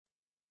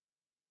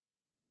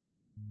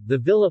The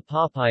Villa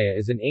Poppaea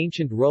is an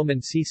ancient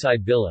Roman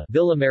seaside villa,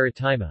 Villa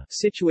Maritima,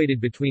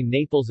 situated between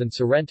Naples and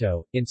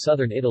Sorrento, in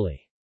southern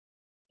Italy.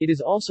 It is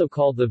also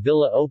called the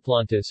Villa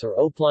Oplantis or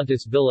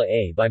Oplantis Villa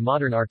A by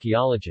modern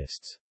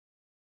archaeologists.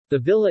 The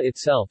villa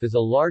itself is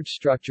a large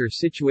structure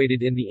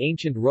situated in the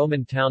ancient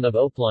Roman town of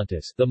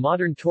Oplantis, the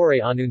modern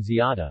Torre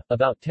Annunziata,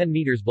 about 10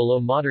 meters below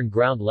modern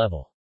ground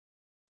level.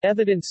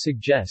 Evidence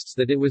suggests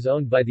that it was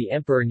owned by the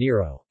Emperor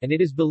Nero, and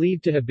it is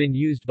believed to have been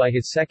used by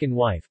his second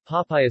wife,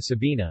 Poppaea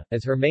Sabina,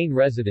 as her main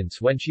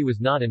residence when she was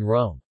not in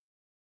Rome.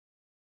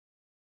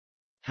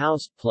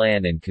 House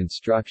plan and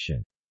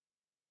construction.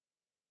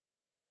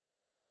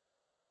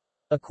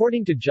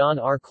 According to John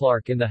R.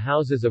 Clark in The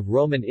Houses of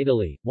Roman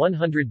Italy,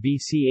 100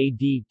 BC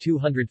AD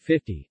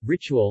 250,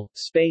 ritual,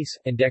 space,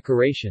 and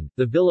decoration,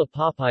 the Villa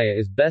Poppaea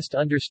is best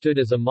understood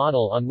as a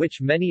model on which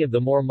many of the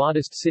more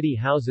modest city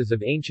houses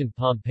of ancient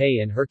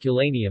Pompeii and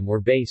Herculaneum were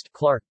based.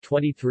 Clark,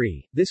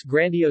 23. This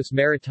grandiose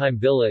maritime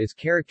villa is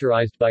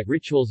characterized by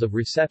rituals of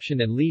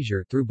reception and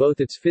leisure through both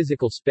its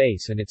physical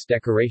space and its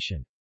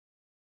decoration.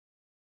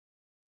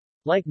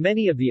 Like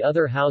many of the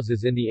other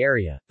houses in the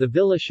area, the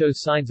villa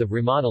shows signs of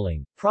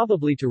remodeling,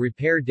 probably to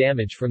repair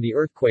damage from the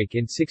earthquake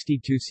in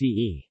 62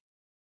 CE.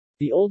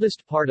 The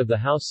oldest part of the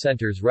house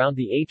centers round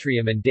the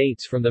atrium and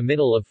dates from the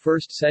middle of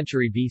 1st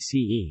century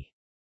BCE.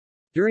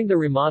 During the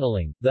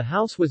remodeling, the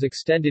house was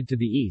extended to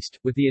the east,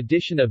 with the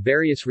addition of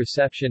various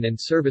reception and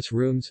service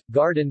rooms,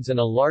 gardens and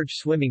a large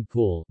swimming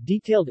pool.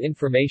 Detailed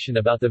information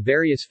about the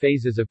various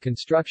phases of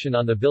construction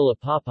on the Villa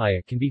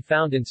Poppaea can be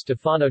found in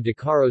Stefano De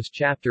Caro's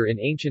chapter in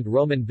Ancient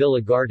Roman Villa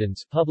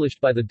Gardens,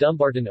 published by the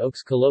Dumbarton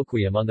Oaks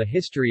Colloquium on the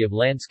History of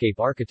Landscape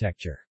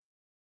Architecture.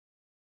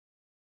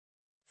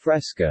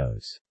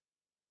 Frescoes.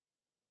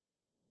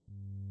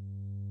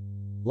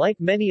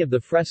 Like many of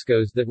the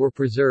frescoes that were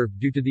preserved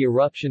due to the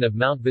eruption of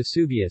Mount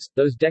Vesuvius,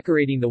 those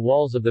decorating the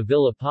walls of the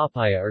Villa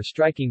Poppaea are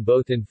striking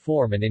both in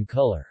form and in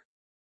color.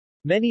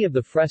 Many of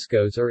the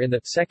frescoes are in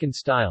the second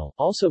style,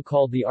 also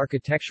called the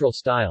architectural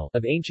style,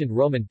 of ancient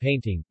Roman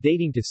painting,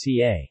 dating to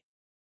ca.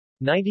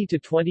 90 to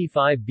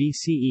 25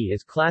 BCE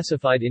as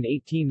classified in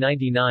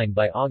 1899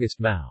 by Auguste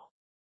Mao.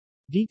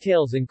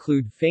 Details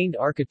include feigned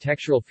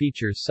architectural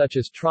features such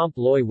as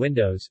trompe-l'oeil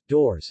windows,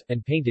 doors,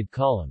 and painted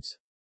columns.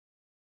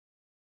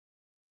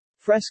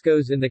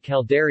 Frescoes in the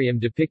Caldarium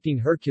depicting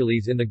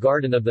Hercules in the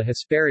Garden of the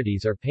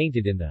Hesperides are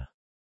painted in the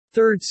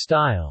third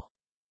style,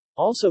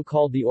 also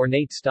called the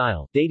ornate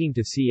style, dating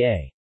to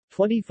ca.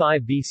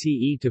 25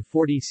 BCE to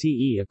 40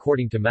 CE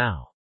according to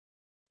Mao.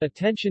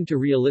 Attention to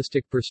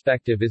realistic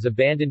perspective is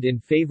abandoned in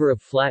favor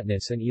of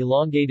flatness and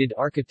elongated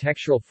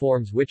architectural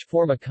forms which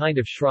form a kind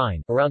of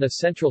shrine, around a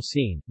central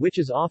scene, which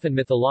is often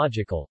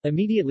mythological.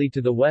 Immediately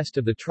to the west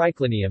of the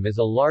triclinium is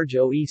a large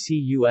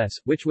oecus,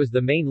 which was the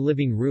main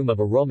living room of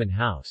a Roman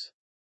house.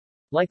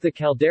 Like the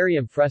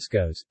Caldarium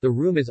frescoes, the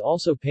room is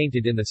also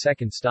painted in the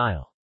second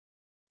style.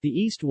 The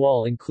east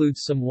wall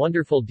includes some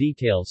wonderful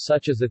details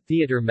such as a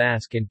theater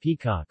mask and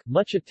peacock.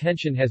 Much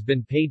attention has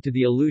been paid to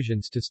the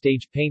allusions to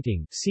stage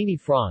painting scene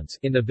France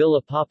in the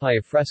Villa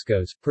Poppaea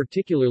frescoes,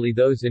 particularly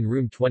those in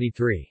room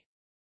 23.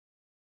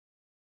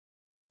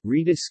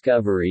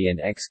 Rediscovery and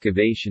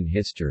excavation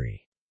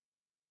history.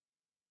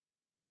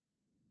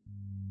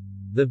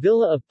 The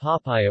Villa of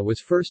Poppaea was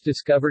first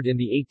discovered in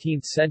the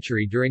 18th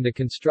century during the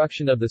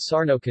construction of the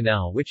Sarno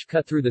Canal which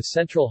cut through the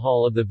central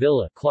hall of the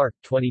villa. Clark,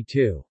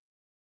 22.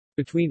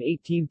 Between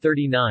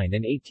 1839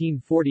 and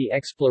 1840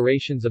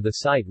 explorations of the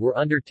site were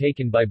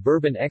undertaken by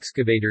Bourbon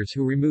excavators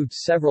who removed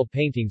several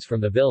paintings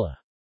from the villa.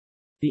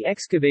 The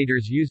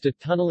excavators used a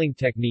tunneling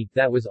technique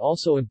that was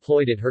also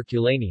employed at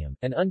Herculaneum,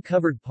 and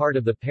uncovered part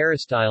of the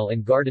peristyle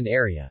and garden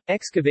area.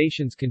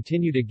 Excavations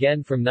continued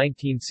again from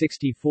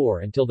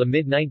 1964 until the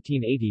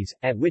mid-1980s,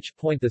 at which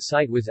point the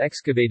site was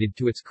excavated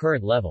to its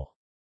current level.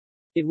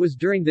 It was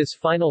during this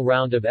final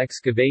round of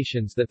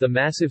excavations that the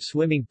massive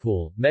swimming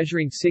pool,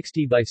 measuring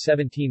 60 by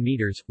 17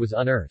 meters, was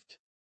unearthed.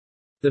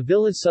 The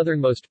villa's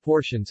southernmost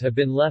portions have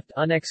been left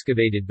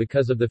unexcavated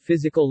because of the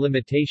physical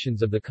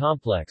limitations of the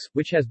complex,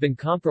 which has been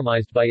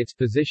compromised by its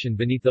position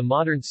beneath the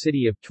modern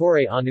city of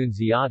Torre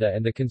Annunziata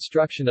and the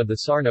construction of the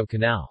Sarno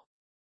Canal.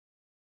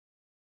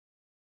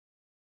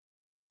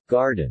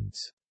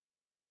 Gardens.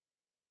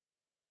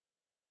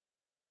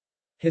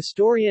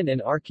 Historian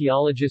and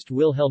archaeologist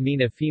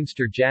Wilhelmina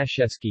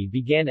Feemster-Jaszewski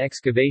began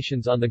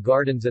excavations on the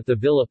gardens at the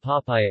Villa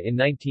Poppaea in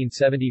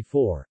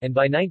 1974, and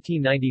by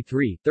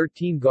 1993,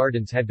 13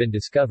 gardens had been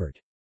discovered.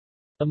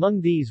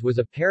 Among these was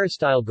a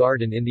peristyle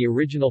garden in the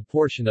original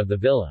portion of the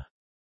villa.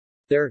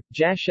 There,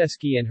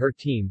 Jaszewski and her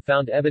team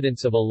found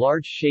evidence of a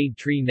large shade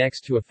tree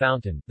next to a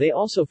fountain. They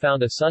also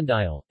found a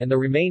sundial, and the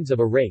remains of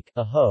a rake,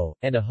 a hoe,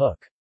 and a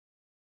hook.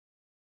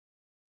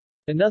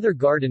 Another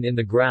garden in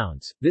the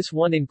grounds, this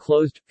one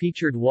enclosed,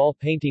 featured wall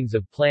paintings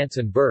of plants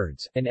and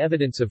birds, and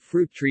evidence of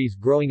fruit trees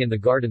growing in the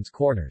garden's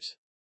corners.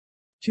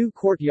 2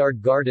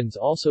 courtyard gardens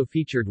also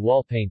featured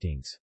wall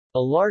paintings. A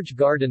large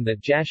garden that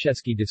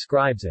Jaszewski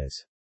describes as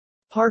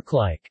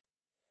park-like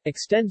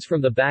extends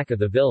from the back of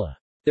the villa.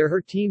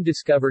 Her team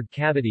discovered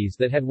cavities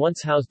that had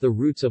once housed the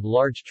roots of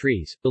large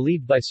trees,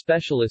 believed by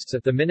specialists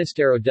at the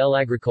Ministero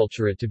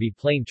dell'Agricoltura to be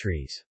plane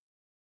trees.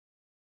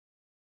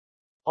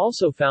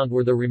 Also found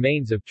were the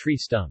remains of tree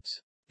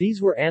stumps.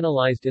 These were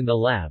analyzed in the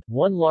lab.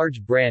 One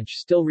large branch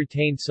still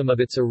retained some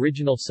of its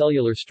original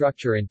cellular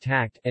structure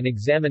intact, and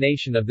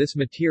examination of this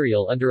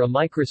material under a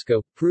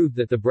microscope proved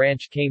that the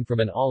branch came from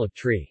an olive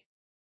tree.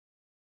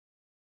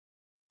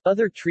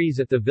 Other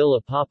trees at the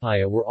Villa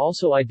Poppaea were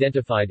also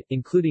identified,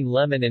 including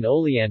lemon and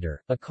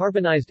oleander. A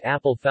carbonized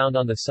apple found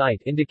on the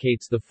site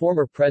indicates the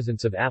former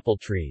presence of apple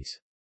trees.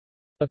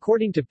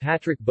 According to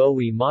Patrick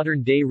Bowie,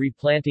 modern-day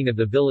replanting of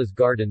the villa's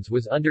gardens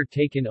was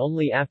undertaken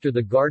only after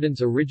the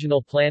garden's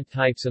original plant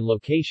types and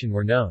location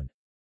were known.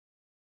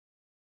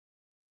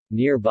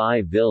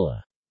 Nearby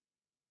villa.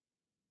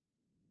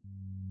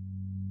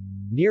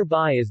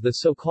 Nearby is the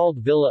so-called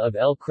Villa of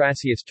L.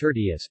 Crassus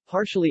Tertius,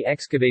 partially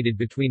excavated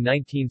between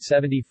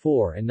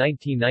 1974 and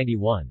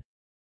 1991.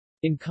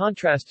 In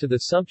contrast to the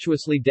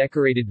sumptuously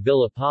decorated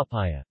Villa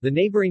Poppaea, the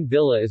neighboring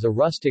villa is a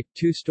rustic,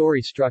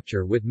 two-story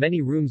structure with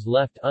many rooms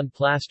left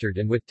unplastered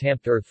and with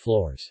tamped earth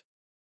floors.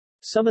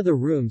 Some of the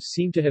rooms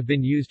seem to have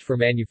been used for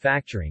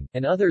manufacturing,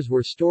 and others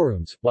were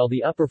storerooms, while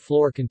the upper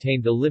floor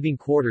contained the living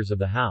quarters of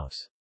the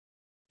house.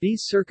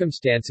 These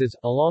circumstances,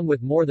 along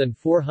with more than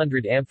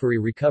 400 amphorae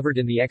recovered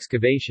in the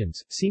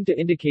excavations, seem to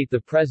indicate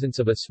the presence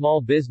of a small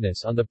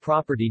business on the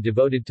property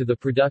devoted to the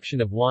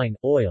production of wine,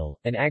 oil,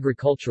 and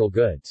agricultural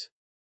goods.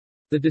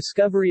 The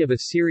discovery of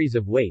a series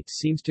of weights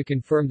seems to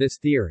confirm this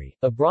theory.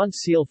 A bronze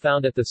seal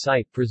found at the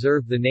site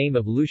preserved the name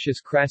of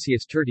Lucius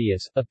Crassus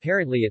Tertius,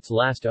 apparently its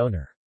last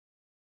owner.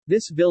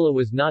 This villa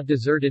was not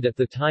deserted at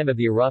the time of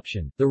the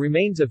eruption. The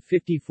remains of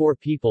 54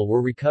 people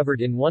were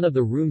recovered in one of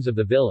the rooms of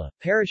the villa,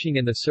 perishing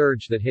in the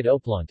surge that hit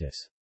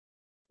Oplantis.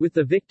 With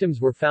the victims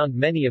were found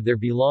many of their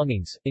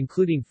belongings,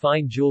 including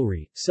fine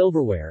jewelry,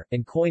 silverware,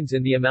 and coins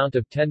in the amount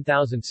of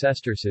 10,000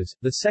 sesterces,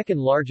 the second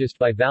largest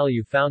by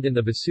value found in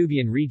the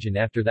Vesuvian region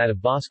after that of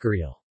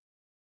Boscariel.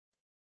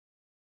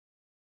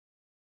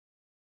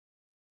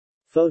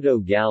 Photo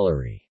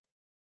gallery.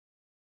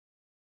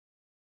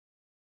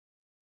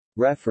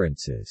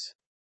 References.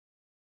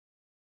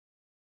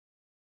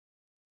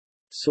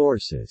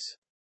 Sources.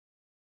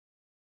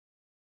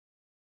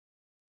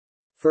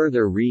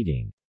 Further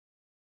reading.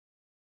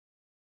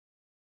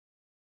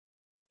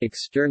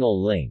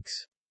 External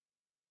links.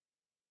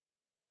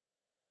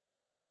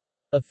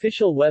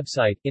 Official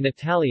website, in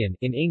Italian,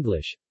 in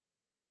English.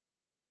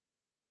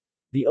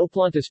 The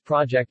Oplantis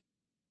Project.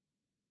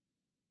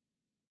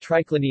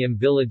 Triclinium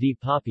Villa di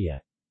Poppaea.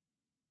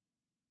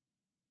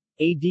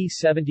 AD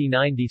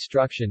 79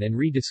 Destruction and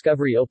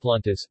Rediscovery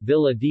Oplantis,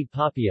 Villa di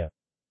Poppaea.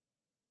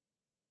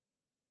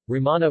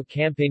 Romano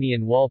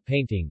Campanian Wall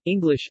Painting,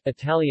 English,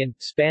 Italian,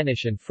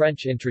 Spanish and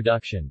French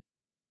Introduction.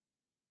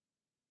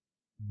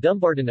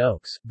 Dumbarton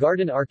Oaks,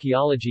 Garden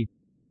Archaeology.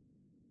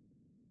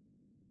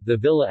 The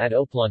Villa at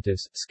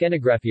Oplantis,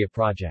 Skenographia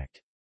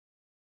Project.